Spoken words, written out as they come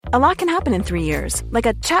A lot can happen in 3 years, like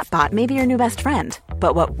a chatbot may be your new best friend.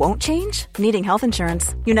 But what won't change? Needing health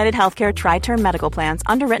insurance. United Healthcare Tri-Term Medical Plans,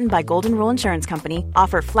 underwritten by Golden Rule Insurance Company,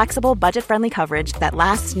 offer flexible, budget-friendly coverage that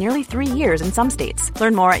lasts nearly 3 years in some states.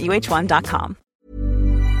 Learn more at uh1.com.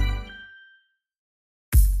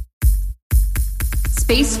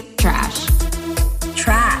 Space trash.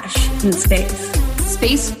 Trash in space.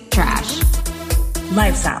 Space trash.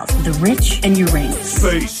 Lifestyles of the rich and Uranus.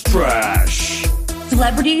 Space trash.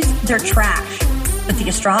 Celebrities, they're trash, but the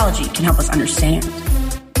astrology can help us understand.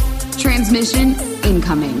 Transmission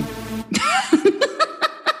incoming.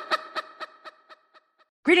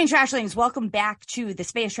 Greetings, Trashlings. Welcome back to the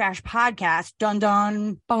Space Trash Podcast. Dun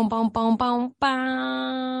dun. Boom, boom, boom, boom,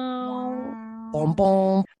 boom. Boom,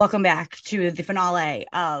 boom. Welcome back to the finale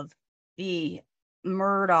of the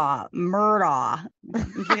Murdaugh.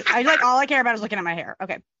 All I care about is looking at my hair.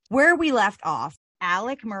 Okay. Where we left off,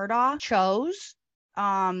 Alec Murdaugh chose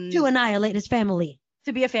to annihilate his family.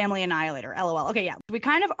 To be a family annihilator. LOL. Okay, yeah. We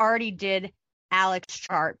kind of already did Alec's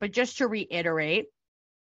chart, but just to reiterate,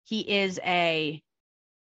 he is a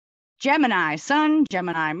Gemini Sun,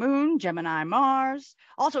 Gemini Moon, Gemini Mars.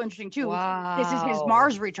 Also interesting too. Wow. This is his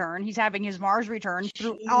Mars return. He's having his Mars return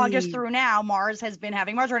through August through now. Mars has been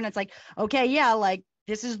having Mars return. It's like, okay, yeah, like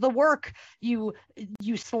this is the work. You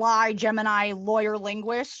sly Gemini lawyer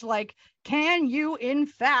linguist. Like, can you in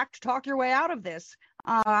fact talk your way out of this?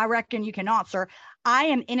 I reckon you cannot, sir. I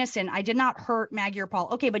am innocent. I did not hurt Maggie or Paul.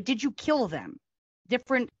 Okay, but did you kill them?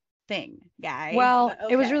 Different thing, guy. Well,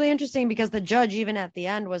 okay. It was really interesting because the judge, even at the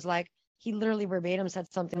end, was like, he literally verbatim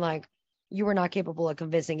said something like, you were not capable of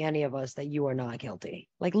convincing any of us that you are not guilty.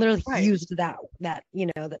 Like literally used that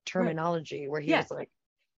terminology where he was like,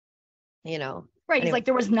 Right. Anyway. He's like,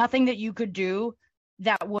 there was nothing that you could do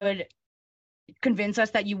that would convince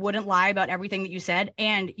us that you wouldn't lie about everything that you said.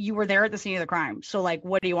 And you were there at the scene of the crime. So like,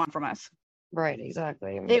 what do you want from us? Right.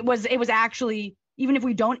 Exactly. It was actually, even if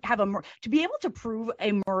we don't have to be able to prove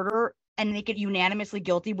a murder and make it unanimously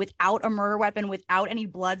guilty without a murder weapon, without any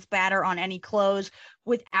blood spatter on any clothes,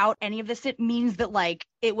 without any of this, it means that like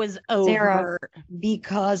it was over. Sarah,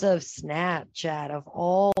 because of Snapchat of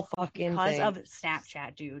all fucking because things. of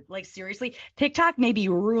Snapchat, dude. Like seriously, TikTok may be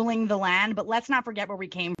ruling the land, but let's not forget where we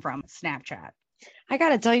came from. Snapchat. I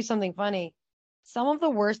gotta tell you something funny. Some of the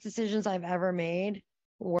worst decisions I've ever made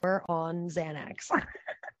were on Xanax.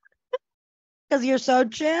 Because you're so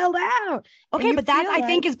chilled out. Okay, but that I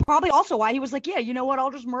think is probably also why he was like, yeah, you know what? I'll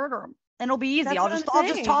just murder him and it'll be easy. I'll just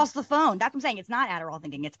toss the phone. That's what I'm saying. It's not Adderall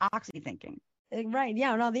thinking. It's Oxy thinking. Right.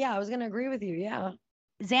 Yeah. No. Yeah. I was gonna agree with you. Yeah.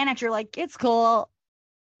 Xanax, you're like, it's cool.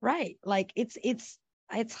 Right. Like it's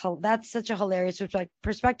that's such a hilarious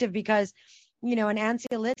perspective because, an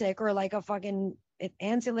anxiolytic or like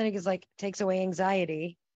anxiolytic is like takes away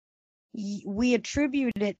anxiety. We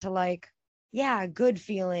attribute it to like, yeah, good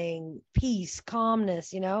feeling, peace,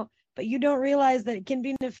 calmness, but you don't realize that it can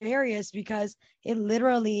be nefarious because it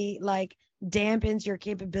literally like dampens your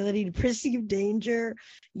capability to perceive danger.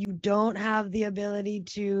 You don't have the ability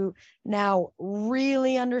to now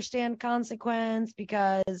really understand consequence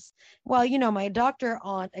because, well, my doctor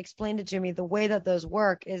aunt explained it to me. The way that those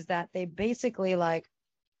work is that they basically like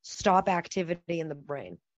stop activity in the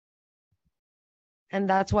brain. And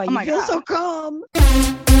that's why you feel so calm.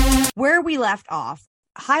 Where we left off,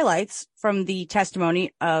 highlights from the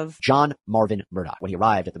testimony of John Marvin Murdaugh. When he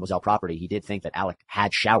arrived at the Moselle property, he did think that Alec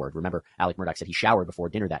had showered. Remember, Alec Murdaugh said he showered before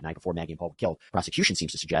dinner that night before Maggie and Paul were killed. Prosecution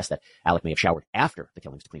seems to suggest that Alec may have showered after the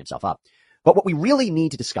killings to clean himself up. But what we really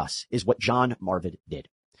need to discuss is what John Marvin did.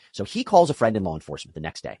 So he calls a friend in law enforcement the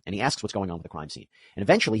next day, and he asks what's going on with the crime scene. And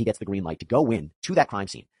eventually he gets the green light to go in to that crime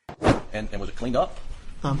scene. And was it cleaned up?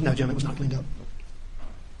 No, Jim, it was not cleaned up.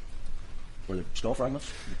 Were there skull fragments?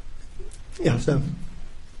 Yeah, so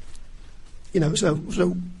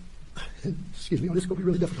excuse me, this is going to be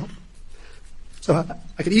really difficult. So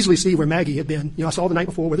I could easily see where Maggie had been. I saw the night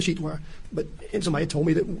before where the sheets were, and somebody had told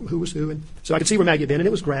me that who was who, and so I could see where Maggie had been, and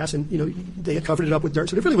it was grass, and they had covered it up with dirt,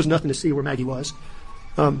 so there really was nothing to see where Maggie was.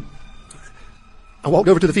 I walked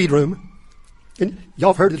over to the feed room, and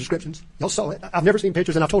y'all have heard the descriptions. Y'all saw it. I've never seen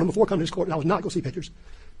pictures, and I've told them before coming to this court that I was not going to see pictures.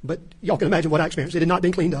 But y'all can imagine what I experienced. It had not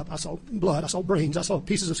been cleaned up. I saw blood. I saw brains. I saw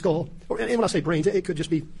pieces of skull. And when I say brains, it could just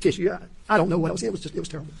be tissue. I don't know what else. It was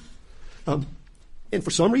terrible. And for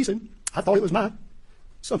some reason, I thought it was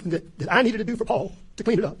something that I needed to do for Paul to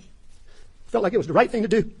clean it up. I felt like it was the right thing to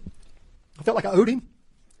do. I felt like I owed him.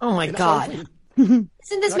 Oh my God. Isn't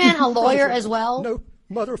this man a lawyer as well? No.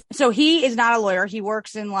 Mother. So he is not a lawyer. He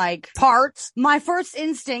works in like parts. My first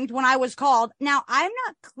instinct when I was called. Now I'm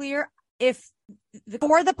not clear if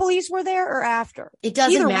Before the police were there or after? It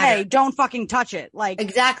doesn't Either matter. way, don't fucking touch it. Like,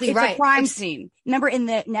 exactly it's right. a crime scene. Remember in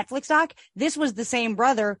the Netflix doc, this was the same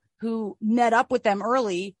brother who met up with them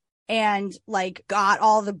early and like got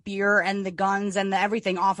all the beer and the guns and the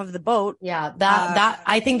everything off of the boat. Yeah, that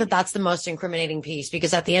I think that's the most incriminating piece,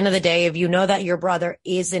 because at the end of the day, if you know that your brother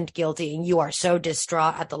isn't guilty and you are so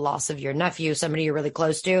distraught at the loss of your nephew, somebody you're really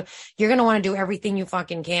close to, you're going to want to do everything you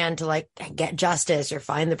fucking can to like get justice or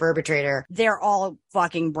find the perpetrator. They're all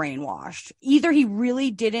fucking brainwashed. Either he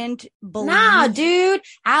really didn't believe. Nah, dude,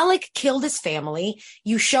 Alec killed his family.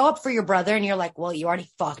 You show up for your brother and you're like, well, you already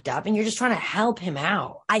fucked up, and you're just trying to help him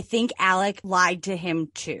out. I think Alec lied to him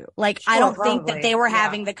too. Like, Sure, I don't probably. think that they were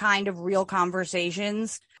having the kind of real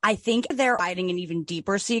conversations. I think they're hiding an even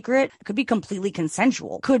deeper secret. It could be completely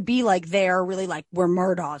consensual. Could be like they're really like, we're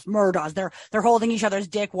Murdaughs. They're holding each other's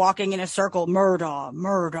dick, walking in a circle. Murdaugh.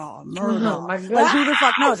 Oh my Like, who the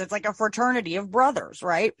fuck knows? It's like a fraternity of brothers,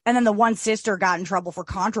 right? And then the one sister got in trouble for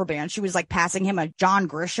contraband. She was like passing him a John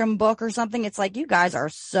Grisham book or something. It's like, you guys are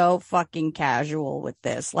so fucking casual with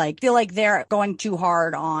this. Like, feel like they're going too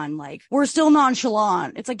hard on like, we're still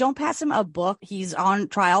nonchalant. It's like, don't pass him a book. He's on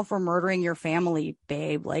trial for murdering your family,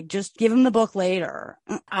 babe. Like, just give him the book later.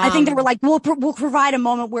 I think they were like, we'll provide a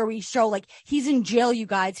moment where we show like, he's in jail, you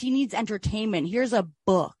guys. He needs entertainment. Here's a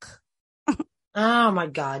book. Oh my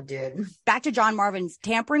God, dude. Back to John Marvin's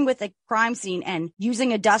tampering with a crime scene and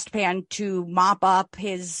using a dustpan to mop up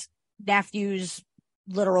his nephew's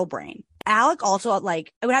literal brain. Alec also,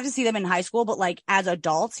 like, I would have to see them in high school, but like as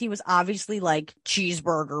adults, he was obviously like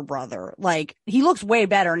cheeseburger brother. Like, he looks way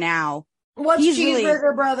better now. What's He's cheeseburger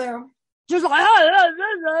really, brother? just like,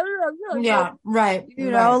 Yeah, right.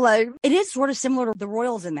 You know, like, it is sort of similar to the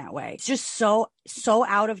Royals in that way. It's just so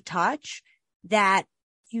out of touch that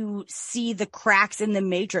you see the cracks in the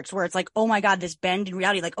matrix where it's like, oh my God, this bend in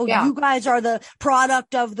reality. Like, oh, you guys are the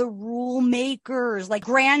product of the rule makers, like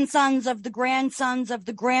grandsons of the grandsons of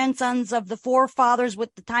the grandsons of the forefathers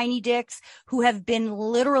with the tiny dicks who have been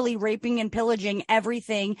literally raping and pillaging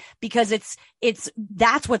everything because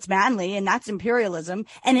that's what's manly and that's imperialism.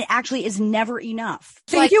 And it actually is never enough.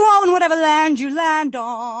 Think like, you own whatever land you land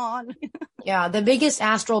on. Yeah, the biggest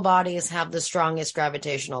astral bodies have the strongest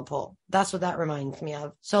gravitational pull. That's what that reminds me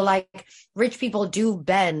of. So like rich people do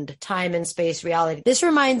bend time and space reality. This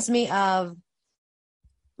reminds me of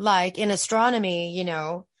like in astronomy, you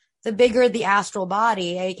know, the bigger the astral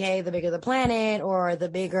body, aka the bigger the planet, or the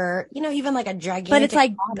bigger, you know, even like a gigantic. But it's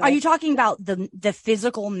like, body. are you talking about the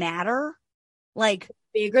physical matter? Like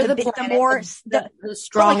bigger the planet, the more the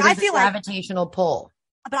stronger like, I the feel gravitational pull.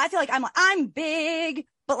 But I feel like I'm big.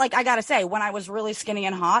 But like, I gotta say, when I was really skinny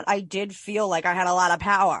and hot, I did feel like I had a lot of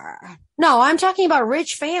power. No, I'm talking about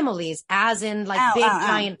rich families, as in like big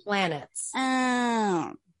giant planets.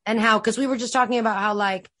 Oh. And how, because we were just talking about how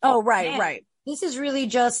like, right. This is really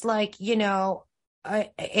just like, you know,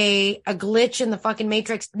 a glitch in the fucking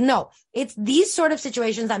matrix. No, it's these sort of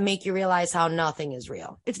situations that make you realize how nothing is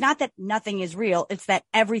real. It's not that nothing is real. It's that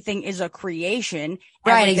everything is a creation.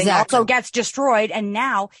 Right, everything exactly. also gets destroyed. And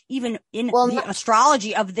now even in the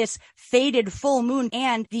astrology of this faded full moon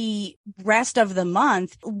and the rest of the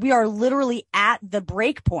month, we are literally at the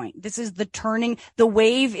break point. This is the turning. The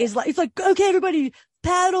wave is like, it's like, okay, everybody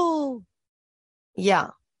paddle. Yeah.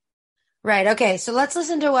 Right. Okay. So let's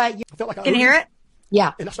listen to what you I felt like I can hear it.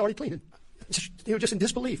 Yeah. And I started cleaning. Just in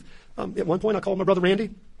disbelief. At one point, I called my brother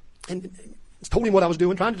Randy and told him what I was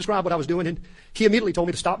doing, trying to describe what I was doing. And he immediately told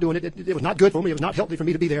me to stop doing it. It was not good for me. It was not healthy for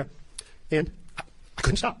me to be there. And I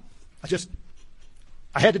couldn't stop.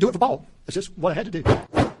 I had to do it for Paul. That's just what I had to do.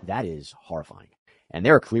 That is horrifying. And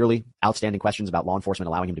there are clearly outstanding questions about law enforcement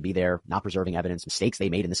allowing him to be there, not preserving evidence, mistakes they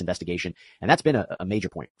made in this investigation. And that's been a major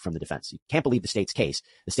point from the defense. You can't believe the state's case,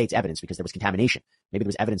 the state's evidence, because there was contamination. Maybe there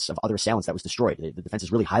was evidence of other assailants that was destroyed. The defense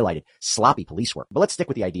has really highlighted sloppy police work. But let's stick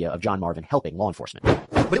with the idea of John Marvin helping law enforcement.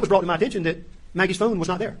 But it was brought to my attention that Maggie's phone was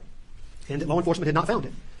not there and that law enforcement had not found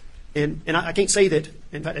it. And I can't say that,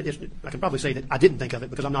 in fact, I can probably say that I didn't think of it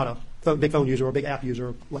because I'm not a big phone user or a big app user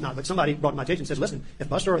or whatnot. But somebody brought to my attention and says, listen, if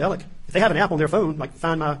Buster or Alec, if they have an app on their phone, like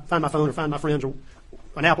find my phone or find my friends or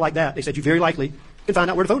an app like that, they said you very likely can find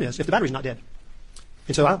out where the phone is if the battery's not dead.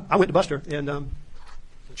 And so I went to Buster and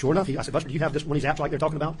sure enough, I said, Buster, do you have this one of these apps like they're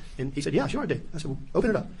talking about? And he said, yeah, sure I do. I said, well,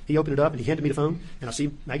 open it up. He opened it up and he handed me the phone and I see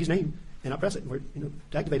Maggie's name and I press it to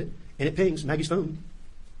activate it and it pings Maggie's phone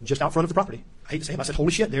just out front of the property. I hate to say it, but I said,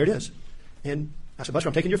 holy shit, there it is. And I said, Buster,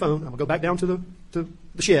 I'm taking your phone. I'm going to go back down to the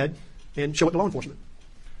shed and show it to law enforcement.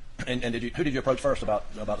 And who did you approach first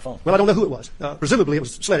about the phone? Well, I don't know who it was. Presumably it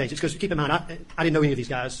was SLED agents because keep in mind, I didn't know any of these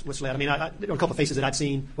guys with SLED. I mean, there were a couple of faces that I'd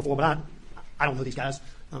seen before, but I don't know these guys.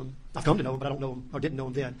 I've come to know him, but I don't know him or didn't know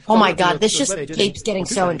him then. Oh So my I went to God, the this just sled agent keeps getting or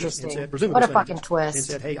so sled agent interesting. and said, presumably What a sled fucking agent, twist. And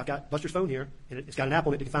said, hey, I've got Buster's phone here, and it's got an app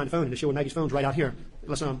on it to find the phone, and the show Maggie's phone's right out here.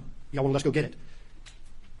 Let's go get it.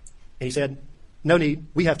 And he said, no need.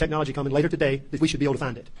 We have technology coming later today that we should be able to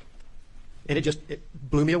find it. And it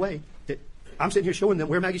blew me away. I'm sitting here showing them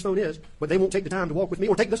where Maggie's phone is, but they won't take the time to walk with me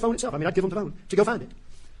or take this phone itself. I mean, I'd give them the phone to go find it.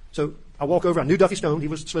 So I walk over. I knew Duffy Stone. He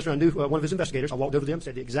was a solicitor. I knew one of his investigators. I walked over to them,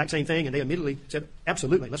 said the exact same thing, and they immediately said,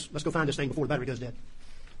 absolutely, let's go find this thing before the battery goes dead.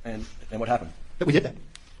 And what happened? But we did that.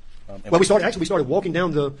 Well, we started walking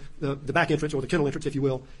down the back entrance, or the kennel entrance, if you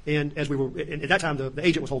will. And as we were, at that time, the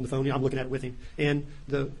agent was holding the phone. I'm looking at it with him. And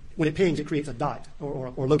when it pings, it creates a dot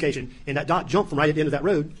or location. And that dot jumped from right at the end of that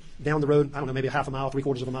road down the road. I don't know, maybe a half a mile,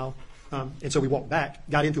 3/4 of a mile. And so we walked back,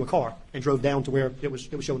 got into a car, and drove down to where it was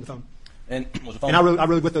showing the phone. And was the phone? And I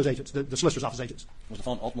rode with those agents, the solicitor's office agents. Was the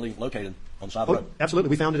phone ultimately located on the side of the road? Absolutely.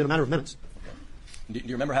 We found it in a matter of minutes. Okay. Do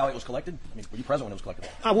you remember how it was collected? I mean, were you present when it was collected?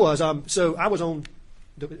 I was. So I was on.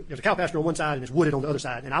 There's a cow pasture on one side and it's wooded on the other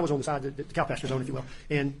side, and I was on the side that the cow pasture zone, if you will.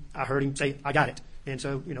 And I heard him say, "I got it." And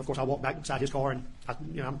so, of course, I walked back beside his car, and I'm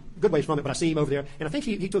a good ways from it, but I see him over there, and I think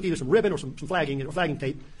he took either some ribbon or some flagging or flagging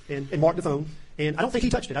tape and marked the phone. And I don't think he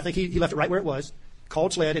touched it. I think he left it right where it was.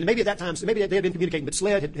 Called SLED, and maybe at that time, maybe they had been communicating, but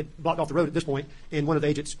SLED had blocked off the road at this point, and one of the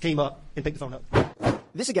agents came up and picked the phone up.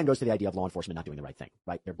 This again goes to the idea of law enforcement not doing the right thing,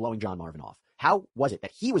 right? They're blowing John Marvin off. How was it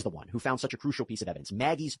that he was the one who found such a crucial piece of evidence,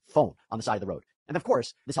 Maggie's phone, on the side of the road? And of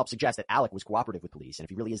course, this helps suggest that Alec was cooperative with police, and if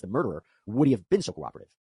he really is the murderer, would he have been so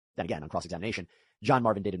cooperative? Then again, on cross-examination, John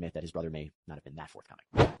Marvin did admit that his brother may not have been that forthcoming.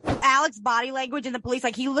 Alec's body language in the police,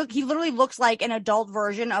 he literally looks like an adult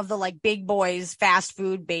version of the big boys fast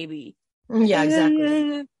food baby. Yeah,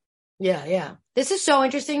 exactly. Yeah. This is so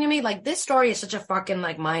interesting to me. This story is such a fucking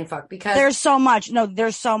mind fuck because there's so much. No,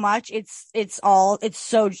 there's so much. It's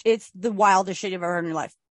the wildest shit you've ever heard in your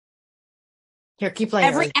life. Here, keep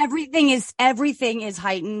playing. Everything is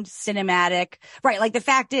heightened, cinematic. Right. The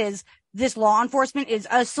fact is, this law enforcement is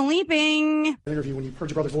sleeping. An interview when you heard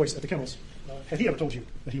your brother's voice at the kennels. Had he ever told you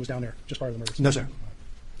that he was down there just prior to the murders? No, sir.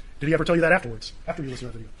 Did he ever tell you that afterwards, after you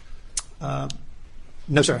listened to that video?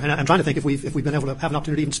 No, sir. And I'm trying to think if we've been able to have an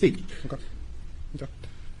opportunity to even speak. Okay.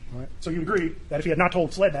 All right. So you agree that if he had not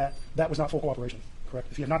told SLED that was not full cooperation, correct?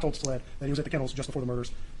 If he had not told SLED that he was at the kennels just before the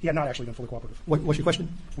murders, he had not actually been fully cooperative. What's your question?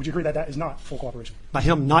 Would you agree that is not full cooperation? By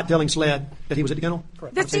him not telling SLED that he was at the kennel?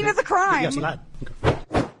 Correct. The scene of the crime. Yes, he lied.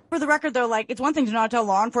 Okay. For the record, though, it's one thing to not tell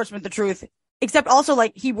law enforcement the truth, except also,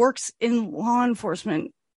 he works in law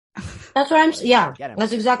enforcement. That's what I'm saying. Yeah,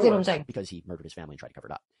 that's exactly what I'm saying. Because he murdered his family and tried to cover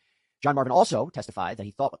it up. John Marvin also testified that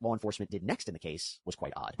he thought what law enforcement did next in the case was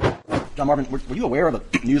quite odd. John Marvin, were you aware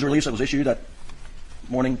of the news release that was issued that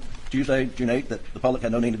morning, Tuesday, June 8th, that the public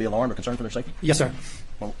had no need to be alarmed or concerned for their safety? Yes, sir.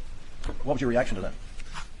 Well, what was your reaction to that?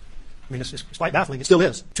 I mean, it's quite baffling. It still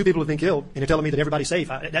is. 2 people have been killed, and they're telling me that everybody's safe.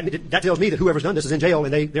 That tells me that whoever's done this is in jail,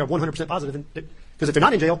 and they're 100% positive. Because if they're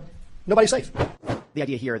not in jail, nobody's safe. The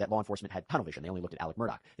idea here that law enforcement had tunnel vision. They only looked at Alec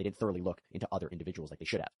Murdaugh. They didn't thoroughly look into other individuals like they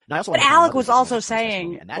should have. Now, I also but Alec was also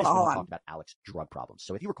saying, and that is when he talked about Alec's drug problems.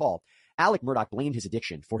 So if you recall, Alec Murdaugh blamed his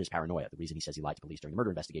addiction for his paranoia, the reason he says he lied to police during the murder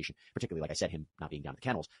investigation, particularly, like I said, him not being down at the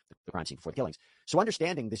kennels, the crime scene before the killings. So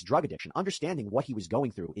understanding this drug addiction, understanding what he was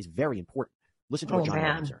going through is very important. Listen to what John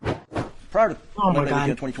Marvin said. Prior to Monday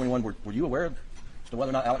weekend 2021, were you aware as to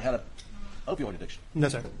whether or not Alec had an opioid addiction? No,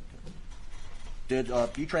 sir. Did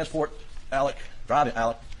you transport Alec, drive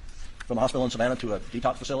Alec, from a hospital in Savannah to a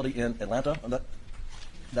detox facility in Atlanta on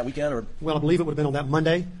that weekend? Or? Well, I believe it would have been on that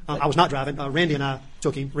Monday. I was not driving. Randy and I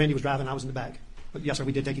took him. Randy was driving. I was in the back. But yes, sir,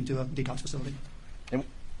 we did take him to a detox facility. And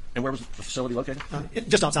where was the facility located?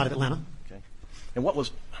 Just outside of Atlanta. Okay. And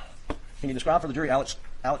can you describe for the jury Alec's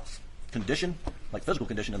condition, physical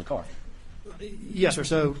condition in the car? Yes, sir.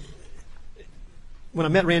 So when I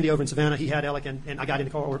met Randy over in Savannah, he had Alec, and I got in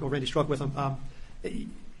the car, or Randy struck with him.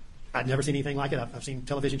 I'd never seen anything like it. I've seen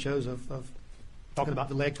television shows of talking about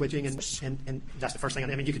the leg twitching, and that's the first thing.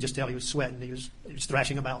 I mean, you could just tell he was sweating. He was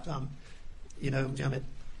thrashing about. I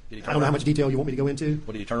don't know how much detail you want me to go into.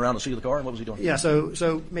 What, did he turn around to see the car? And what was he doing? Yeah,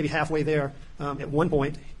 so maybe halfway there, at one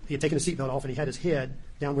point, he had taken his seatbelt off, and he had his head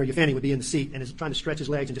down where your fanny would be in the seat, and is trying to stretch his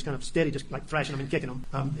legs and just kind of steady, just thrashing them and kicking them.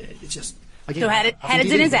 It's just, again, so had it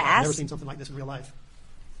in his ass? I've never seen something like this in real life.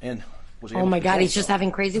 And was he oh my God, he's just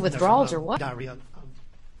having crazy withdrawals or what? Diarrhea.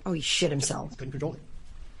 Oh, he shit himself. Couldn't control it.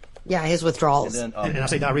 Yeah, his withdrawals. And I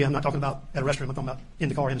say diarrhea, I'm not talking about at a restroom. I'm talking about in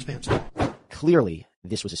the car in his pants. Clearly,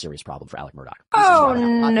 this was a serious problem for Alec Murdaugh. Oh,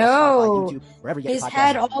 Podcast, no. Spotify, YouTube, wherever you get His your podcasts.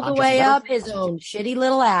 head all the I'm way Justin up Weber. his own shitty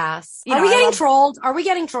little ass. You Are know, we I getting love- trolled? Are we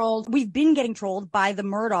getting trolled? We've been getting trolled by the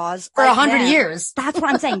Murdaughs For like 100 them. years. That's what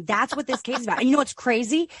I'm saying. That's what this case is about. And you know what's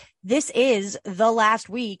crazy? This is the last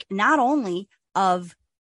week, not only of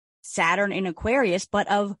Saturn in Aquarius, but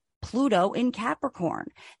of Pluto in Capricorn.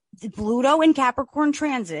 The Pluto in Capricorn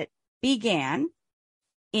transit began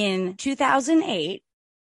in 2008.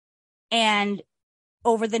 And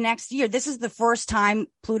over the next year, this is the first time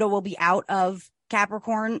Pluto will be out of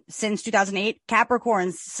Capricorn since 2008.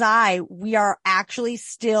 Capricorn, sigh, we are actually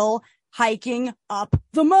still hiking up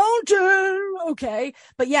the mountain. Okay.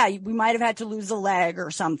 But yeah, we might have had to lose a leg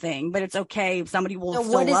or something, but it's okay. Somebody will So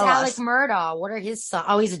still what is love Alec us. Murdaugh? What are his sons?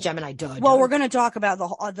 Oh, he's a Gemini. Duh. Well, we're going to talk about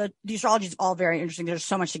the astrology is all very interesting. There's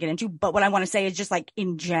so much to get into, but what I want to say is just like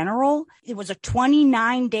in general, it was a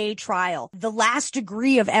 29-day trial. The last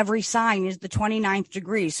degree of every sign is the 29th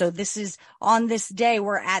degree. So this is on this day,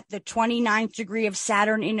 we're at the 29th degree of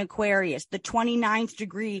Saturn in Aquarius, the 29th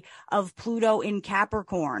degree of Pluto in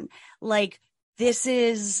Capricorn. Like this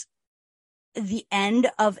is the end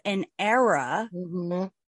of an era. Mm-hmm.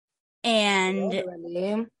 And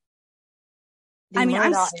The I mean,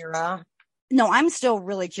 Murdaugh era. I'm still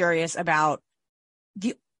really curious about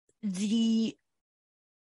there's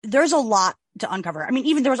a lot to uncover. I mean,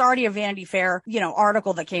 even there was already a Vanity Fair,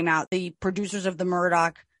 article that came out. The producers of the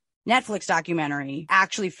Murdaugh Netflix documentary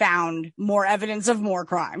actually found more evidence of more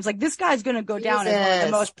crimes. Like this guy's going to go down as one of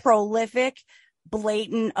the most prolific,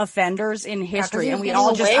 blatant offenders in history. And we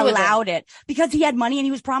all just allowed it because he had money and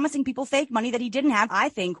he was promising people fake money that he didn't have. I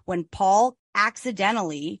think when Paul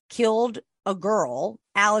accidentally killed a girl,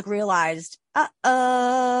 Alec realized, Guess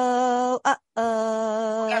what?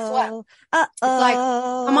 It's like,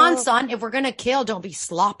 come on, son. If we're going to kill, don't be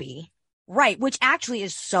sloppy. Right. Which actually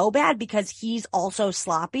is so bad because he's also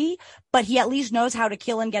sloppy, but he at least knows how to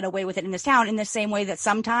kill and get away with it in this town in the same way that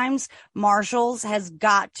sometimes Marshall's has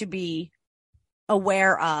got to be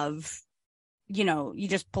aware of, you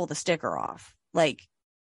just pull the sticker off. Like,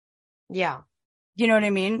 yeah. You know what I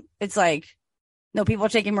mean? It's like, no, people are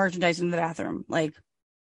taking merchandise in the bathroom. Like,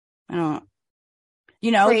 I don't know.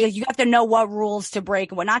 You have to know what rules to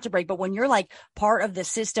break and what not to break. But when you're like part of the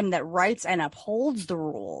system that writes and upholds the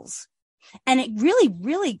rules, and it really,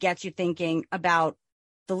 really gets you thinking about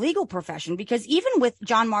the legal profession, because even with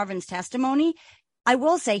John Marvin's testimony, I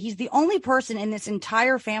will say he's the only person in this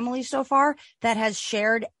entire family so far that has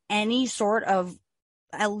shared any sort of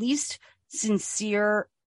at least sincere,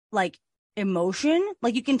 like, emotion.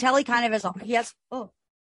 Like you can tell he kind of he has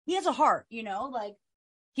a heart, like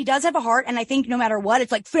he does have a heart. And I think no matter what,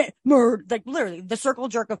 it's like literally the circle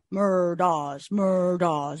jerk of Murdaughs.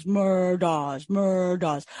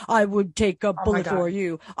 I would take a bullet for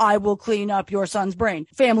you. I will clean up your son's brain.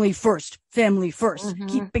 Family first. Mm-hmm.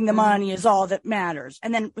 Keeping the money is all that matters.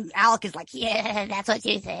 And then Alec is like, yeah, that's what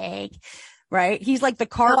you think. Right? He's like the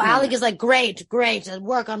cart. Oh, Alec is like, great.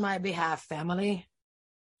 Work on my behalf, family.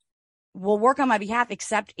 Will work on my behalf,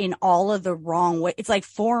 except in all of the wrong way. It's like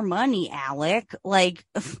for money, Alec. Like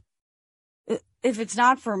if it's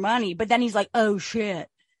not for money, but then he's like, oh shit.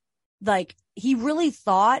 Like he really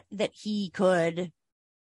thought that he could.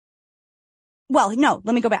 Well, no,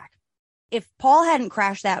 let me go back. If Paul hadn't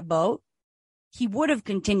crashed that boat, he would have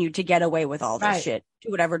continued to get away with all this shit to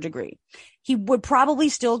whatever degree. He would probably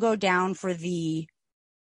still go down for the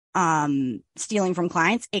stealing from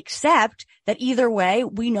clients, except that either way,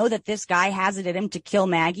 we know that this guy has it in him to kill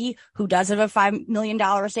Maggie, who does have a $5 million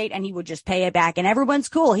estate, and he would just pay it back. And everyone's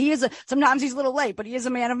cool. Sometimes he's a little late, but he is a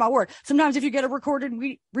man of my word. Sometimes if you get a recorded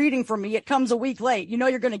reading from me, it comes a week late. You know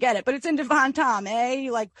you're going to get it, but it's in divine time, eh?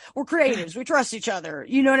 Like, we're creatives. We trust each other.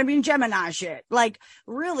 You know what I mean? Gemini shit. Like,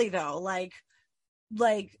 really though, like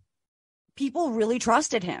people really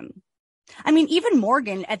trusted him. I mean, even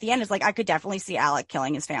Morgan at the end is like, I could definitely see Alec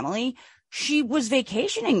killing his family. She was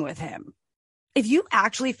vacationing with him. If you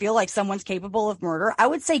actually feel like someone's capable of murder, I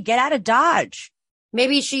would say get out of Dodge.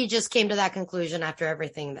 Maybe she just came to that conclusion after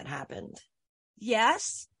everything that happened.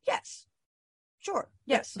 Yes. Sure.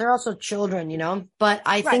 Yes. They're also children, but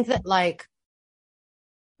I think that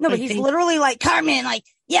no, but he's literally like, Carmen, like,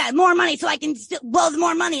 yeah, more money so I can still blow the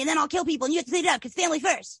more money and then I'll kill people and you have to clean it up because family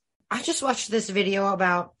first. I just watched this video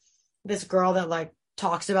about this girl that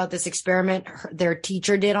talks about this experiment their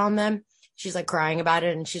teacher did on them. She's like crying about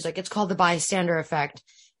it. And she's like, it's called the bystander effect.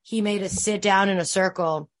 He made us sit down in a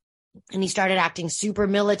circle And he started acting super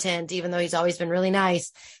militant, even though he's always been really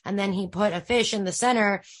nice. And then he put a fish in the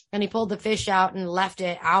center and he pulled the fish out and left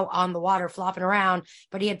it out on the water flopping around.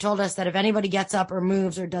 But he had told us that if anybody gets up or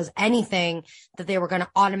moves or does anything, that they were going to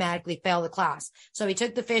automatically fail the class. So he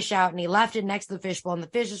took the fish out and he left it next to the fishbowl, and the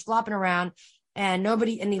fish is flopping around and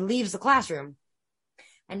he leaves the classroom.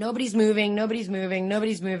 And nobody's moving.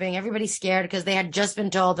 Everybody's scared because they had just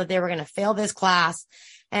been told that they were going to fail this class.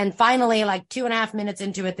 And finally, like 2.5 minutes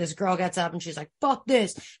into it, this girl gets up and she's like, fuck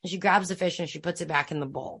this. And she grabs the fish and she puts it back in the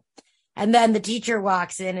bowl. And then the teacher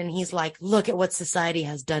walks in and he's like, look at what society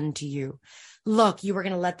has done to you. Look, you were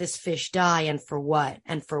going to let this fish die. And for what?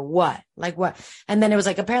 And for what? Like what? And then it was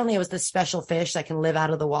like, apparently it was this special fish that can live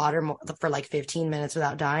out of the water for like 15 minutes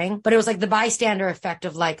without dying. But it was like the bystander effect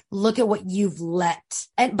of like, look at what you've let.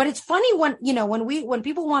 But it's funny when, you know, when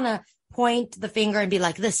people want to point the finger and be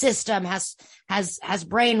like, the system has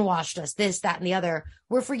brainwashed us, this, that, and the other.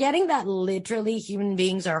 We're forgetting that literally human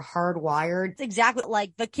beings are hardwired. It's exactly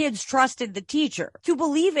like the kids trusted the teacher. To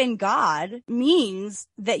believe in God means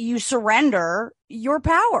that you surrender your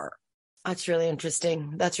power. That's really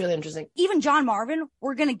interesting. Even John Marvin,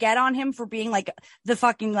 we're going to get on him for being like the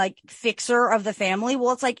fucking like fixer of the family.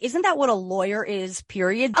 Well, it's like, isn't that what a lawyer is,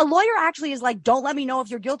 period? A lawyer actually is like, don't let me know if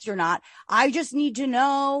you're guilty or not. I just need to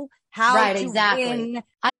know how to win.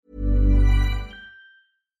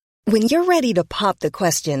 When you're ready to pop the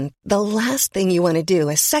question, the last thing you want to do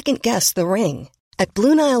is second guess the ring. At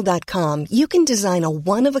BlueNile.com, you can design a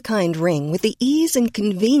one-of-a-kind ring with the ease and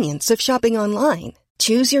convenience of shopping online.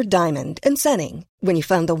 Choose your diamond and setting. When you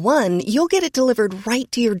find the one, you'll get it delivered right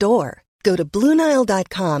to your door. Go to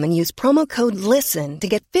BlueNile.com and use promo code LISTEN to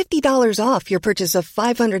get $50 off your purchase of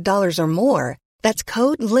 $500 or more. That's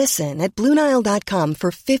code LISTEN at BlueNile.com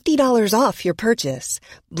for $50 off your purchase.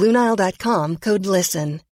 BlueNile.com, code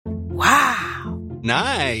LISTEN. Wow.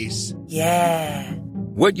 Nice. Yeah.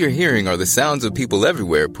 What you're hearing are the sounds of people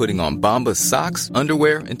everywhere putting on Bombas socks,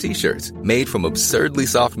 underwear, and T-shirts made from absurdly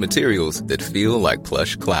soft materials that feel like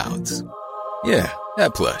plush clouds. Yeah,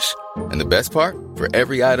 that plush. And the best part? For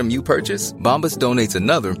every item you purchase, Bombas donates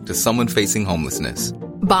another to someone facing homelessness.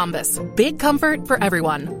 Bombas. Big comfort for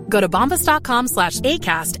everyone. Go to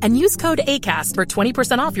bombas.com/ACAST and use code ACAST for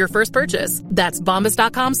 20% off your first purchase. That's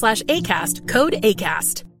bombas.com/ACAST. Code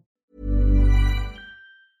ACAST.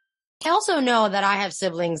 I also know that I have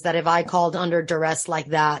siblings that if I called under duress like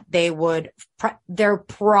that, they would, their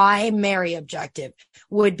primary objective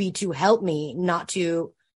would be to help me, not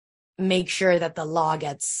to make sure that the law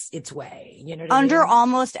gets its way. You know what I mean? Under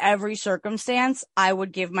almost every circumstance, I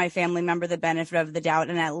would give my family member the benefit of the doubt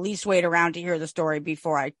and at least wait around to hear the story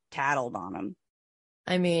before I tattled on him.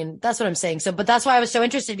 I mean, that's what I'm saying. So, but that's why I was so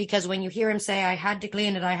interested, because when you hear him say, I had to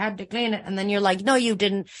clean it, and then you're like, no, you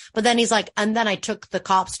didn't. But then he's like, and then I took the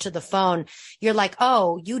cops to the phone. You're like,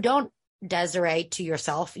 oh, you don't, Desiree, to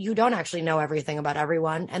yourself. You don't actually know everything about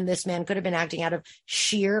everyone. And this man could have been acting out of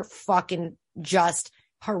sheer fucking just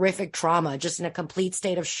horrific trauma, just in a complete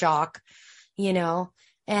state of shock, you know?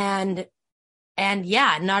 And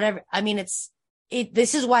yeah, not every, I mean,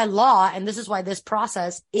 this is why law, and this is why this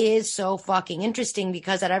process is so fucking interesting,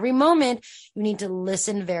 because at every moment you need to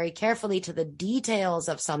listen very carefully to the details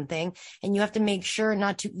of something, and you have to make sure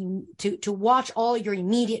not to watch all your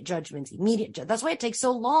immediate judgments. That's why it takes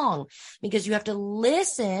so long, because you have to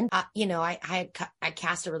listen. You know, I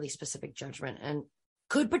cast a really specific judgment and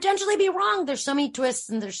could potentially be wrong. There's so many twists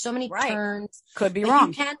and there's so many turns. Could be wrong.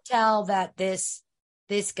 You can't tell that this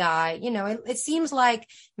guy, you know, it seems like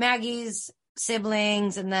Maggie's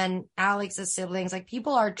siblings and then Alex's siblings, like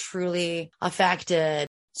people are truly affected.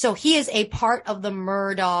 So he is a part of the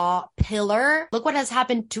Murdaugh pillar. Look what has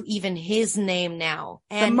happened to even his name now.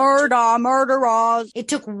 And the Murdaugh murderers. It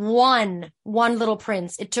took one little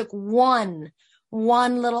prince. It took one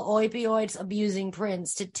little opioids abusing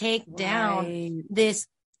prince to take down this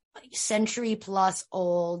century plus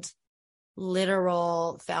old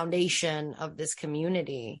literal foundation of this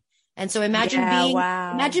community. And so imagine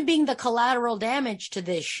being the collateral damage to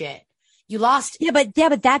this shit. You lost. Yeah, but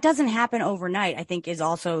that doesn't happen overnight, I think, is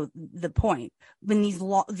also the point. When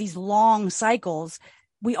these long cycles,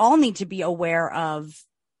 we all need to be aware of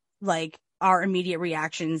like our immediate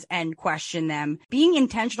reactions and question them. Being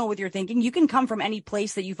intentional with your thinking, you can come from any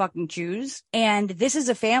place that you fucking choose. And this is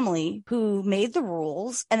a family who made the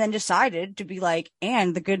rules and then decided to be like,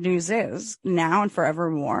 and the good news is now and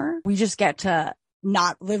forevermore, we just get to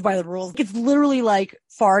not live by the rules. It's literally like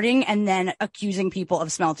farting and then accusing people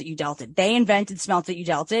of smelt it, you dealt it. They invented smelt it, you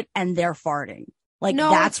dealt it, and they're farting. Like,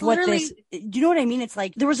 no, that's what this, do you know what I mean? It's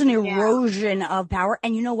like there was an erosion of power.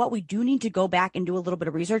 And you know what? We do need to go back and do a little bit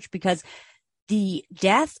of research, because the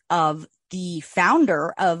death of the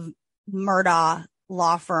founder of Murdaugh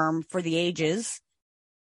law firm for the ages,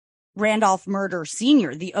 Randolph Murdaugh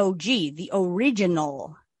Sr., the OG, the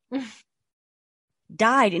original,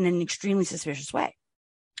 died in an extremely suspicious way.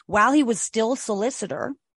 While he was still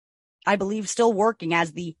solicitor, I believe still working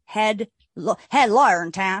as the head lawyer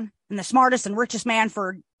in town and the smartest and richest man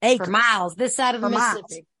for acres. For miles, this side of the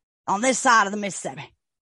Mississippi. On this side of the Mississippi.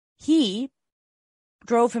 He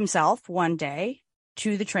drove himself one day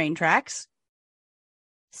to the train tracks,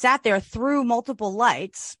 sat there through multiple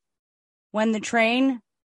lights when the train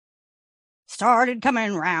started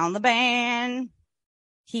coming round the bend.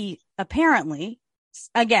 He apparently,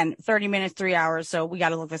 again, 30 minutes, 3 hours. So we got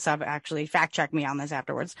to look this up, actually. Fact check me on this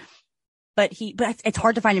afterwards. But it's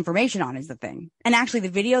hard to find information on is the thing. And actually the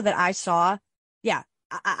video that I saw, yeah,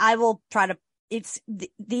 I will try to, it's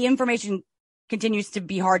the information continues to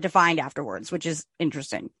be hard to find afterwards, which is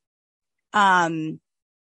interesting. He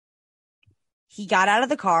got out of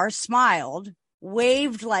the car, smiled,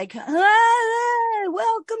 waved like,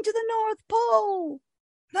 welcome to the North Pole.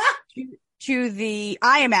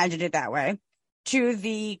 I imagined it that way, to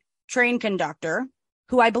the train conductor,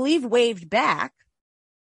 who I believe waved back.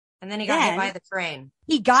 And then he got hit by the train.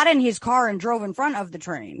 He got in his car and drove in front of the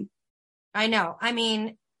train. I know. I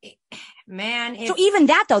mean, man. So even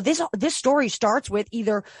that, though, this story starts with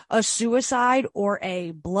either a suicide or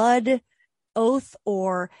a blood oath,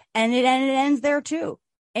 and it ends there too.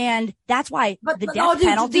 And that's why the death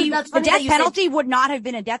penalty would not have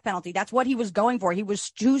been a death penalty. That's what he was going for. He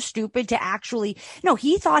was too stupid to actually, no,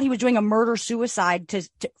 he thought he was doing a murder suicide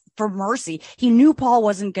for mercy. He knew Paul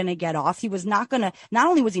wasn't going to get off. He was not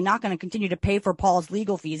only was he not going to continue to pay for Paul's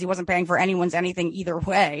legal fees, he wasn't paying for anyone's anything either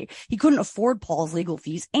way. He couldn't afford Paul's legal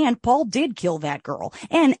fees. And Paul did kill that girl.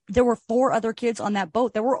 And there were 4 other kids on that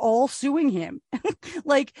boat that were all suing him.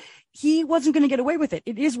 Like, he wasn't going to get away with it.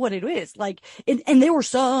 It is what it is. Like, and they were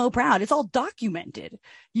so proud. It's all documented,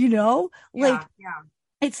 you know? Like, yeah.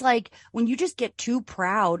 It's like when you just get too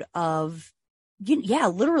proud of,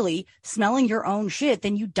 literally smelling your own shit,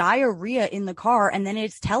 then you diarrhea in the car and then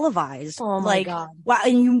it's televised. Oh my God. Wow.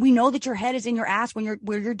 And we know that your head is in your ass where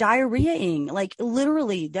you're diarrheaing. Like,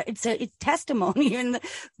 literally, it's testimony. And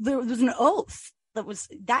there was an oath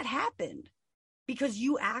that happened because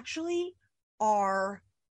you actually are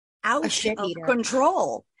out of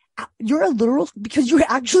control. You're a literal, because you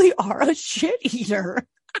actually are a shit eater.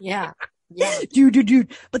 Yeah. Yeah.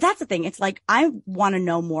 Dude. But that's the thing. It's like, I want to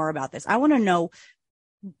know more about this. I want to know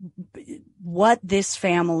what is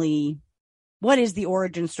the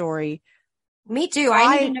origin story. Me too.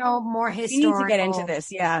 I need to know more historical need to get into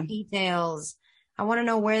this. Yeah. Details. I want to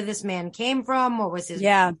know where this man came from. What was his,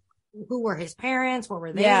 who were his parents? What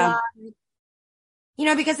were they like?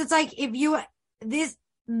 Because it's like,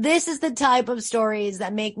 this is the type of stories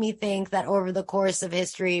that make me think that over the course of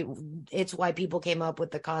history, it's why people came up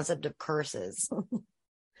with the concept of curses.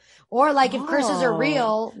 Or like, if curses are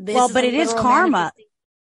real, but it is karma.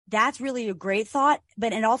 That's really a great thought,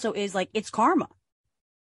 but it also is like, it's karma.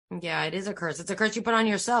 Yeah, it is a curse. It's a curse you put on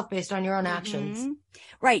yourself based on your own actions.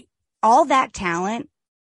 Right. All that talent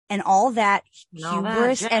and all that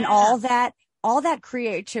hubris and all that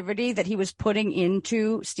creativity that he was putting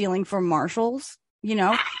into stealing from Marshalls.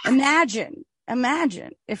 Imagine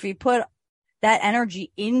if he put that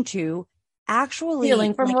energy into actually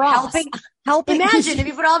stealing from Ross. Helping. Imagine if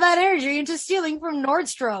you put all that energy into stealing from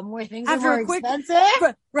Nordstrom, where things are more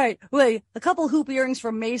expensive. Right. Wait, a couple hoop earrings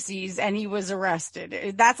from Macy's and he was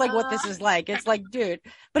arrested. That's like what this is like. It's like, dude,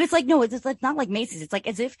 but it's like, no, it's like not like Macy's. It's like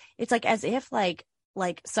as if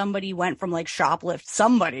somebody went from like shoplifting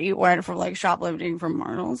from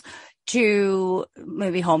Marshalls to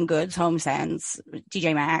maybe Home Goods, Home Sense,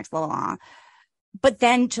 TJ Maxx, blah, blah, blah. But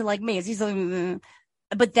then to like Macy's,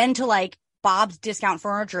 but then to like Bob's Discount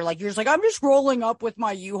Furniture, like you're just like, I'm just rolling up with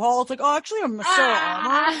my U-Haul. It's like, oh, actually, I'm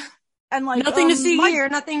so and like nothing to see here.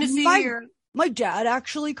 My dad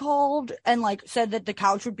actually called and like said that the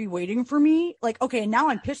couch would be waiting for me. Like, okay, now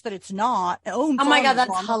I'm pissed that it's not. Oh my God,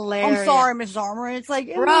 that's hilarious. I'm sorry, Mrs. Armour. And it's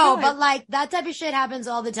like, bro, but like that type of shit happens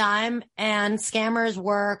all the time, and scammers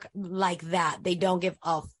work like that. They don't give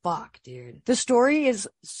a fuck, dude. The story is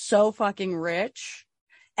so fucking rich,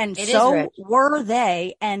 and so were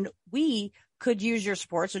they, and we could use your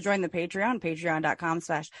support. So join the Patreon,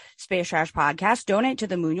 patreon.com/Space Trash Podcast. Donate to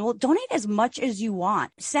the Moonual. Donate as much as you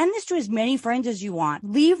want. Send this to as many friends as you want.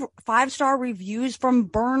 Leave 5-star reviews from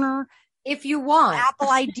Burner if you want. Apple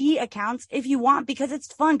ID accounts if you want, because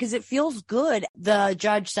it's fun, because it feels good. The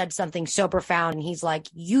judge said something so profound, and he's like,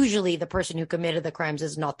 usually the person who committed the crimes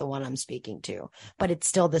is not the one I'm speaking to, but it's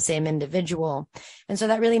still the same individual. And so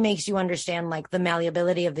that really makes you understand like the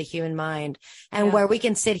malleability of the human mind, and where we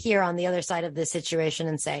can sit here on the other side of this situation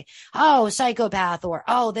and say, oh, psychopath, or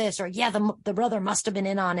oh, this, or yeah, the brother must have been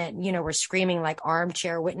in on it. You know, we're screaming like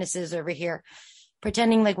armchair witnesses over here,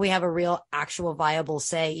 pretending like we have a real, actual, viable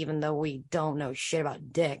say, even though we don't know shit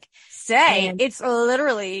about dick. It's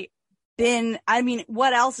literally been, I mean,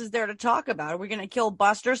 what else is there to talk about? Are we going to kill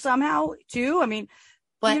Buster somehow too? I mean,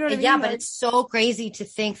 but you know what I mean? yeah, but it's so crazy to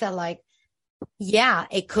think that like, yeah,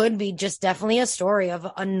 it could be just definitely a story of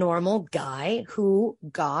a normal guy who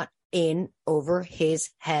got in over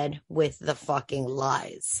his head with the fucking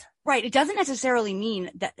lies. Right. It doesn't necessarily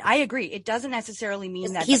mean that. I agree. It doesn't necessarily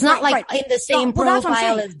mean that he's not like in the same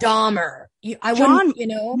profile as Dahmer.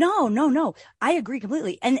 No. I agree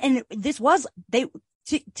completely. And this was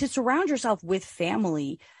to surround yourself with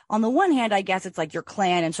family. On the one hand, I guess it's like your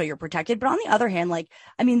clan, and so you're protected. But on the other hand, like,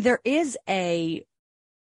 I mean, it's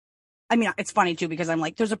funny too, because I'm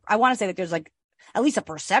like, I want to say that there's like at least a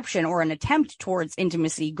perception or an attempt towards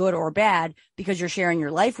intimacy, good or bad, because you're sharing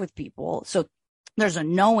your life with people. So there's a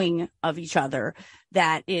knowing of each other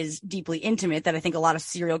that is deeply intimate, that I think a lot of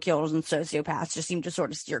serial killers and sociopaths just seem to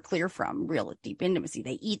sort of steer clear from real deep intimacy.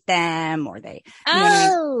 They eat them, or they, you know what I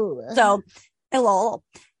mean? So, hello.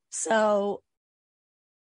 So,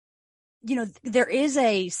 you know, there is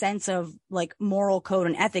a sense of like moral code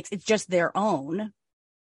and ethics. It's just their own.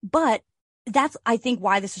 But that's, I think,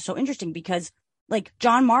 why this is so interesting, because like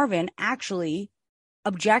John Marvin actually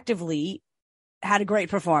objectively had a great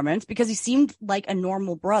performance, because he seemed like a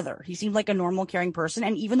normal brother. He seemed like a normal, caring person.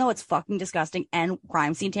 And even though it's fucking disgusting and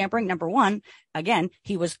crime scene tampering, number one, again,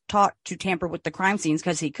 he was taught to tamper with the crime scenes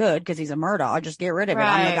because he could, because he's a Murdaugh. Just get rid of it.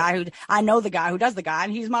 I know the guy who does the guy,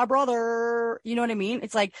 and he's my brother. You know what I mean?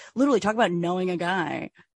 It's like, literally, talk about knowing a guy.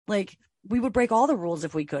 Like, we would break all the rules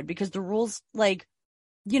if we could, because the rules, like,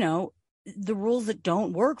 you know, the rules that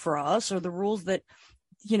don't work for us, or the rules that,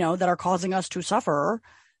 you know, that are causing us to suffer,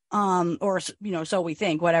 or, you know, so we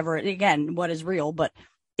think, whatever, again, what is real, but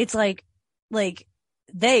it's like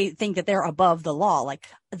they think that they're above the law. Like,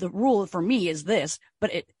 the rule for me is this,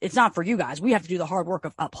 but it's not for you guys. We have to do the hard work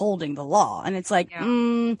of upholding the law. And it's like,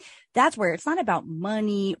 that's where it's not about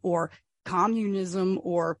money or communism,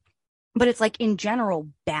 but it's like, in general,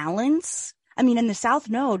 balance. I mean, in the South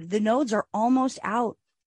Node, the nodes are almost out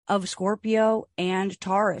of Scorpio and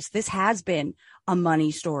Taurus. This has been a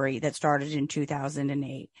money story that started in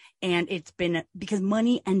 2008. And it's been because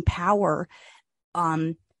money and power,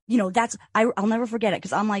 you know, I'll never forget it,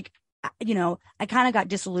 because I'm like, you know, I kind of got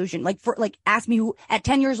disillusioned. Ask me who, at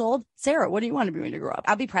 10 years old, Sarah, what do you want to be when you grow up?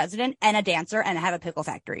 I'll be president and a dancer and have a pickle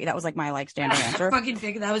factory. That was like my standard answer. Fucking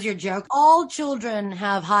figure that was your joke. All children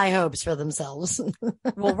have high hopes for themselves.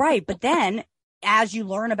 Well, right. But then, as you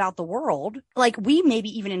learn about the world, like, we maybe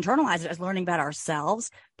even internalize it as learning about ourselves.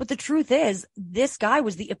 But the truth is, this guy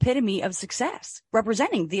was the epitome of success,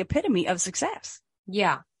 representing the epitome of success.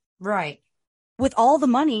 Yeah, right. With all the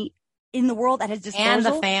money in the world at his disposal. And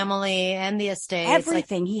the family and the estate.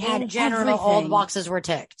 Everything. He had, in general, all the boxes were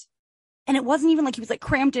ticked. And it wasn't even like he was like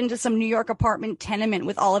cramped into some New York apartment tenement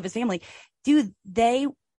with all of his family. Dude, they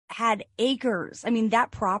had acres. I mean, that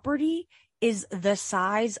property is the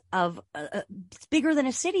size of it's bigger than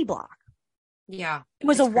a city block. Yeah. It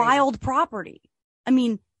was a wild property. I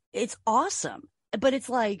mean, it's awesome, but it's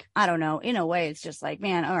like, I don't know, in a way, it's just like,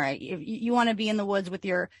 man, all right, if you want to be in the woods with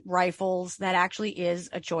your rifles, that actually is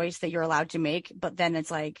a choice that you're allowed to make. But then it's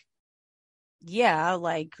like, yeah,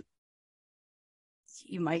 like,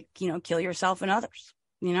 you might, you know, kill yourself and others,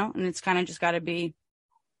 you know, and it's kind of just got to be,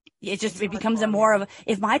 it becomes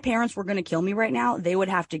if my parents were going to kill me right now, they would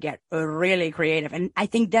have to get really creative. And I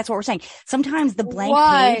think that's what we're saying. Sometimes the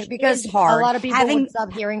blank page because is hard. A lot of people would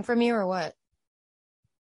stop hearing from you, or what?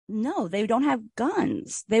 No, they don't have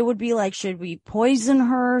guns. They would be like, should we poison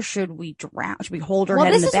her? Should we drown? Should we hold her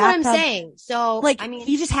head in the bathtub? Well, this is what I'm saying. So, like, I mean,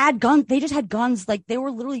 he just had guns. They just had guns. Like, they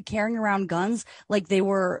were literally carrying around guns like they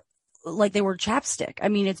were chapstick. I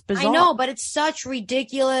mean, it's bizarre. I know, but it's such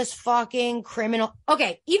ridiculous fucking criminal.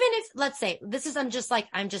 Okay, even if, let's say, I'm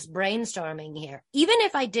just brainstorming here. Even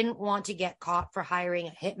if I didn't want to get caught for hiring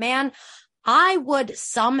a hitman, I would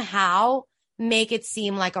somehow make it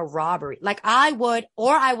seem like a robbery. Like, I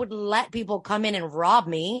would let people come in and rob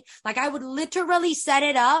me. Like, I would literally set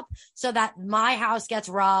it up so that my house gets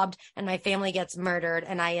robbed and my family gets murdered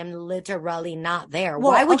and I am literally not there.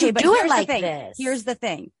 Well, why would you do it like this? Here's the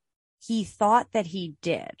thing. He thought that he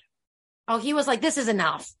did. Oh, he was like, this is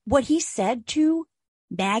enough. What he said to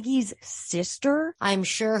Maggie's sister. I'm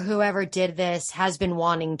sure whoever did this has been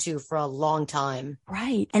wanting to for a long time.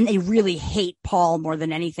 Right. And they really hate Paul more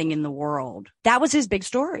than anything in the world. That was his big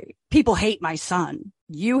story. People hate my son.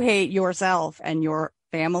 You hate yourself and your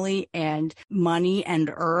family and money and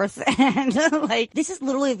earth. And like, this is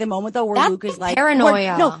literally the moment though where That's Luke is like,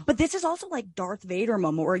 paranoia. No, but this is also like Darth Vader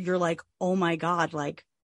moment where you're like, oh my God, like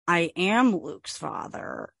I am Luke's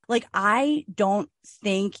father. Like, I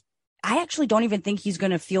actually don't even think he's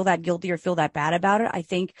going to feel that guilty or feel that bad about it. I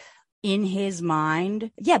think in his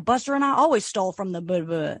mind, yeah, Buster and I always stole from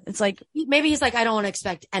the It's like, maybe he's like, I don't want to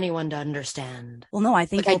expect anyone to understand. Well, no, I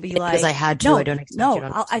think he'll be like, because I had to, I don't expect you to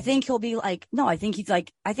understand. I think he'll be like, no, I think he's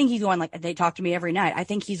going like, they talk to me every night. I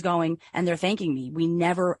think he's going and they're thanking me. We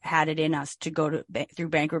never had it in us to go through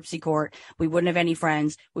bankruptcy court. We wouldn't have any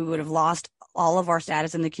friends. We would have lost all of our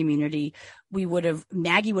status in the community.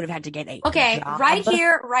 Maggie would have had to get a job. Right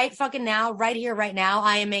here, right fucking now, right here, right now,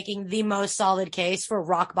 I am making the most solid case for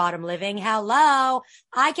rock bottom living. Hello.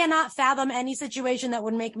 I cannot fathom any situation that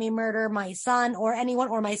would make me murder my son or anyone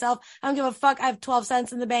or myself. I don't give a fuck. I have 12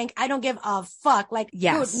 cents in the bank. I don't give a fuck. Like,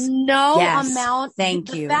 yes. Dude, no amount.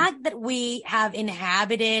 Thank you. The fact that we have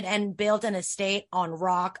inhabited and built an estate on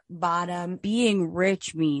rock bottom. Being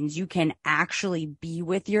rich means you can actually be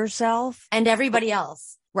with yourself and everybody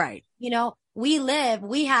else. Right. You know, we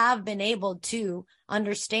have been able to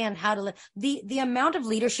understand how to live. The amount of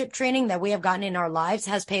leadership training that we have gotten in our lives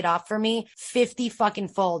has paid off for me 50 fucking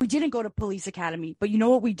fold. We didn't go to police academy, but you know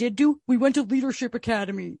what we did do? We went to leadership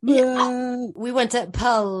academy. Yeah. We went to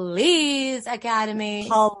police academy.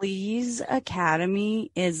 Police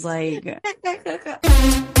academy is like,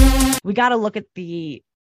 we got to look at the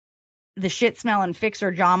shit smelling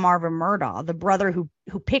fixer, John Marvin Murdaugh, the brother who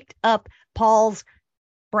picked up Paul's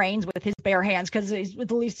brains with his bare hands because it's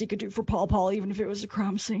the least he could do for Paul, even if it was a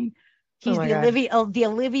crime scene. He's the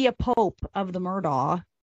Olivia Pope of the Murdaugh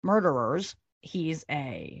murderers. He's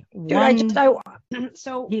a so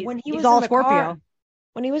when he was all in the Scorpio. car,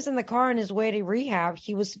 when he was in the car on his way to rehab,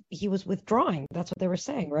 he was withdrawing. That's what they were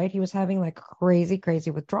saying, right? He was having like crazy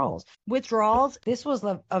withdrawals. This was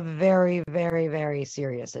a very, very, very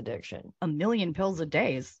serious addiction. 1 million pills a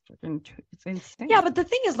day is it's insane. Yeah, but the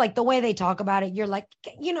thing is, like, the way they talk about it, you're like,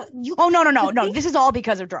 you know, you. Oh no! This is all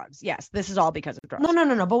because of drugs. Yes, this is all because of drugs.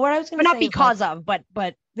 No. But what I was going to say, not because of, but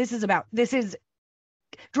this is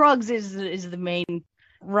drugs is the main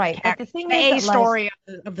right. But the thing is, story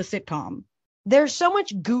of the sitcom. There's so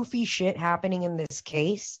much goofy shit happening in this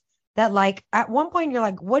case that, like, at one point you're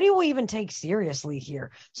like, what do we even take seriously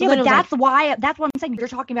here? So yeah, but that's what I'm saying. You're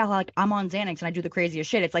talking about, like, I'm on Xanax and I do the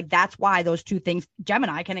craziest shit. It's like, that's why those two things,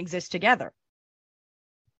 Gemini, can exist together.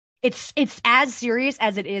 It's as serious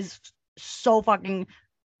as it is so fucking,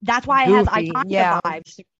 that's why goofy. It has iconic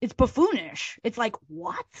vibes. It's buffoonish. It's like,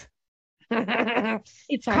 what?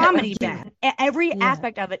 It's comedy bad. Every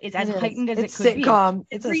aspect of it is as heightened as it could sitcom.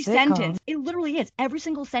 Be. Every sentence, it literally is. Every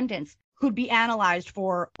single sentence could be analyzed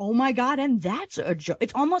for, oh my God, and that's a joke.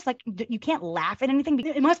 It's almost like you can't laugh at anything.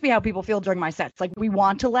 It must be how people feel during my sets. Like, we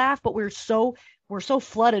want to laugh, but we're so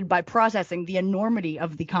flooded by processing the enormity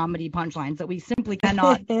of the comedy punchlines that we simply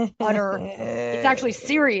cannot utter. It's actually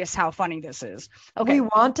serious how funny this is. Okay. We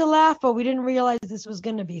want to laugh, but we didn't realize this was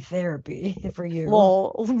going to be therapy for you.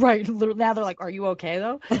 Well, right. Now they're like, are you okay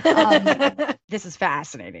though? This is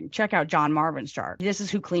fascinating. Check out John Marvin's chart. This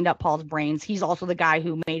is who cleaned up Paul's brains. He's also the guy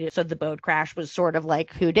who made it so the boat crash was sort of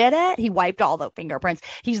like, who did it? He wiped all the fingerprints.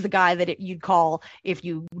 He's the guy that you'd call if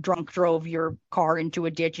you drunk drove your car into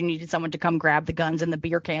a ditch and needed someone to come grab the guns and the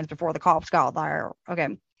beer cans before the cops got there. Okay.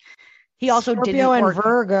 He also did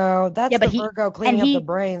Virgo. That's the Virgo cleaning up the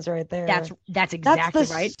brains right there. That's exactly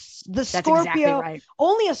right. The Scorpio. Exactly right.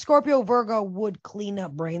 Only a Scorpio Virgo would clean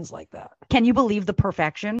up brains like that. Can you believe the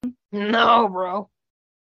perfection? No, bro.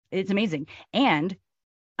 It's amazing. And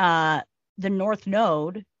the North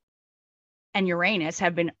Node and Uranus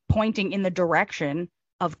have been pointing in the direction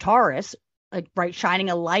of Taurus, like, right, shining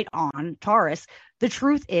a light on Taurus. The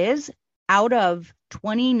truth is, out of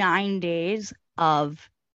 29 days of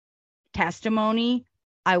testimony,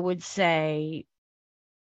 I would say,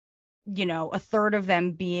 you know, a third of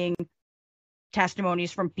them being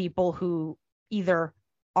testimonies from people who either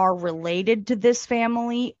are related to this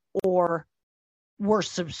family or were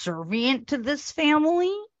subservient to this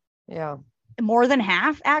family. Yeah. More than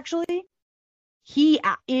half, actually. He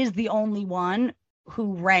is the only one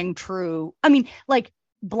who rang true. I mean, like,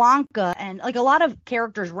 Blanca and like a lot of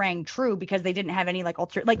characters rang true because they didn't have any like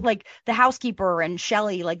like the housekeeper and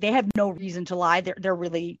Shelley, like they have no reason to lie. They're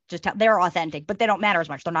really just they're authentic, but they don't matter as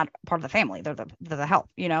much. They're not part of the family. They're the help,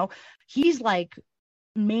 you know. He's like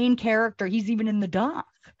main character. He's even in the doc.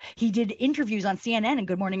 He did interviews on CNN and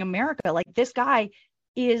Good Morning America. Like this guy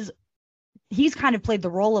he's kind of played the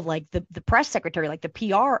role of like the press secretary, like the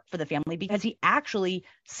PR for the family, because he actually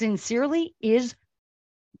sincerely is,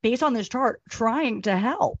 based on this chart, trying to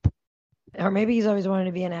help. Or maybe he's always wanted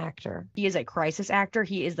to be an actor. He is a crisis actor.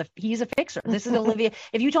 He's a fixer. This is Olivia.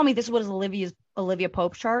 If you told me this was Olivia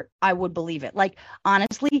Pope's chart, I would believe it. Like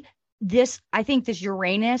honestly, I think this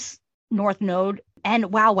Uranus North Node,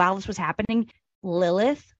 and while this was happening,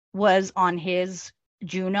 Lilith was on his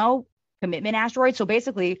Juno commitment asteroid. So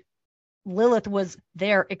basically, Lilith was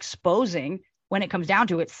there exposing, when it comes down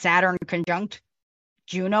to it, Saturn conjunct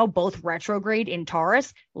Juno, both retrograde in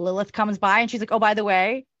Taurus. Lilith comes by and she's like, oh, by the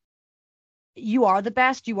way, you are the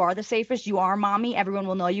best, you are the safest, you are mommy, everyone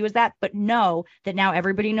will know you as that, but know that now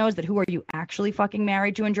everybody knows that who are you actually fucking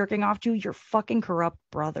married to and jerking off to? Your fucking corrupt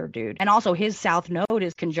brother, dude. And also his South Node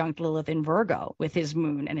is conjunct Lilith in Virgo with his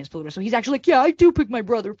moon and his Pluto. So he's actually like, yeah, I do pick my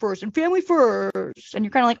brother first and family first. And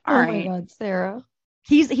you're kind of like, all right. Oh my God, Sarah.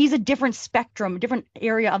 He's a different spectrum, different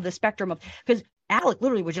area of the spectrum of, because Alec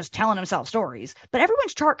literally was just telling himself stories, but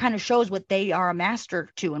everyone's chart kind of shows what they are a master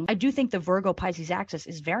to. And I do think the Virgo Pisces axis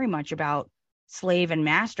is very much about slave and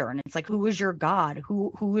master. And it's like, who is your God?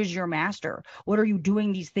 Who is your master? What are you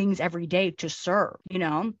doing these things every day to serve? You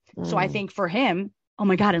know? So I think for him, oh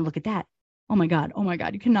my God, and look at that. Oh my God,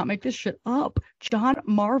 you cannot make this shit up. John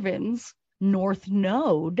Marvin's North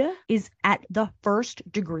Node is at the first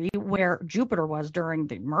degree where Jupiter was during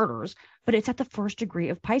the murders, but it's at the first degree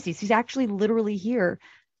of Pisces. He's actually literally here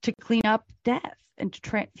to clean up death and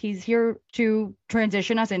he's here to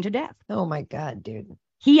transition us into death. Oh my God, dude.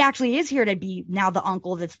 He actually is here to be now the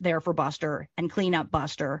uncle that's there for Buster and clean up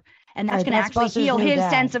Buster. And that's going to actually Buster's heal his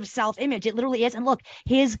sense of self-image. It literally is. And look,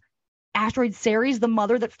 his asteroid Ceres, the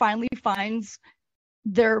mother that finally finds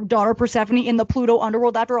their daughter Persephone in the Pluto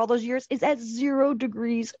underworld after all those years, is at 0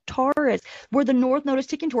 degrees Taurus, where the North Node is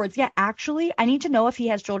ticking towards. Yeah, actually, I need to know if he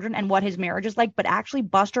has children and what his marriage is like. But actually,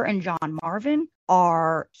 Buster and John Marvin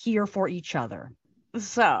are here for each other.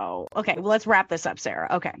 So, okay, well, let's wrap this up, Sarah.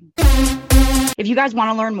 Okay. If you guys want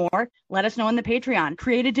to learn more, let us know in the Patreon.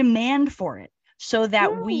 Create a demand for it so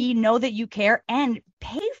that we know that you care and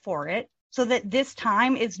pay for it, so that this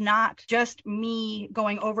time is not just me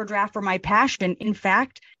going overdraft for my passion. In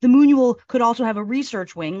fact, the Moonual could also have a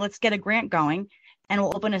research wing. Let's get a grant going, and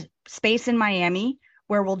we'll open a space in Miami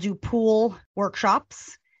where we'll do pool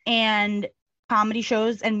workshops and comedy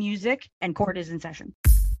shows and music, and court is in session.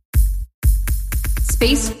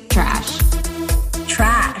 Space trash.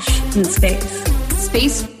 Trash in space.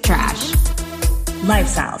 Space trash.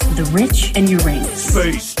 Lifestyles of the rich and Uranus.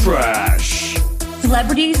 Space trash.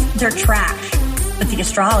 Celebrities, they're trash, but the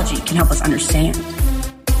astrology can help us understand.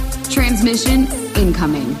 Transmission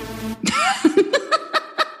incoming.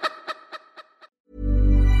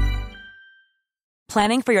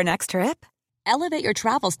 Planning for your next trip? Elevate your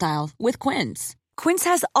travel style with Quince. Quince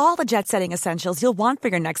has all the jet-setting essentials you'll want for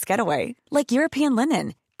your next getaway, like European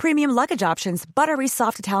linen, premium luggage options, buttery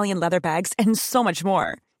soft Italian leather bags, and so much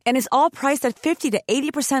more. And is all priced at 50 to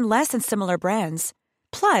 80% less than similar brands.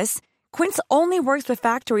 Plus, Quince only works with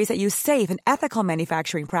factories that use safe and ethical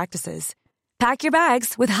manufacturing practices. Pack your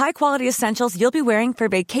bags with high-quality essentials you'll be wearing for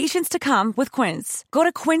vacations to come with Quince. Go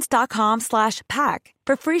to quince.com/pack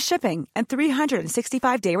for free shipping and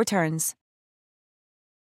 365-day returns.